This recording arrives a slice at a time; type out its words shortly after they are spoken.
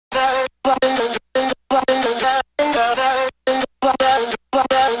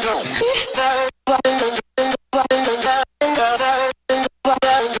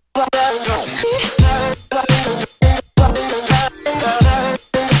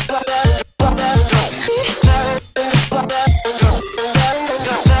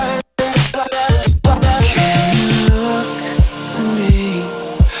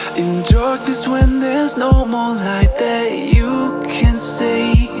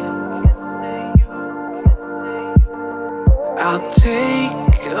I'll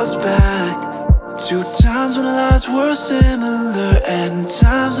take us back to times when lives were similar and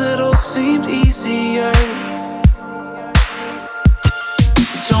times that all seemed easier.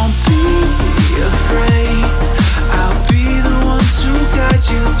 Don't be afraid, I'll be the one to guide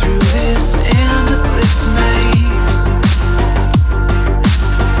you through this endless maze.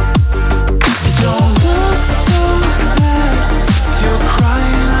 Don't look so sad, your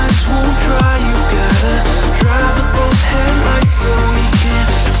crying eyes won't dry. You gotta drive with both headlights so we can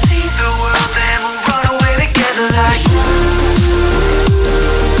see the world and we'll run away together like you.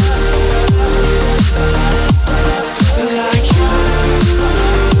 Like you.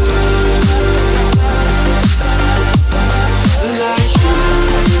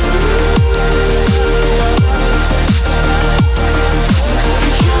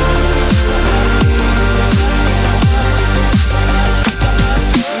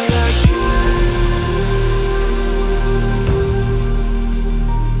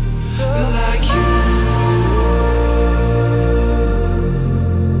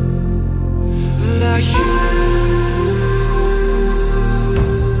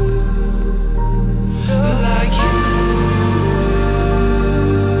 Like you.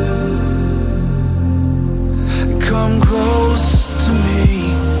 Come close to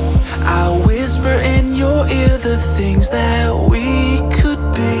me, I'll whisper in your ear the things that we could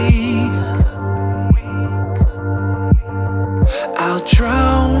be. I'll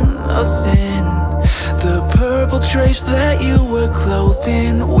drown us in the purple drapes that you were clothed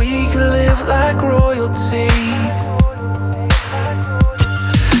in. We could live like royalty.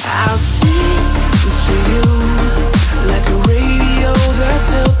 I'll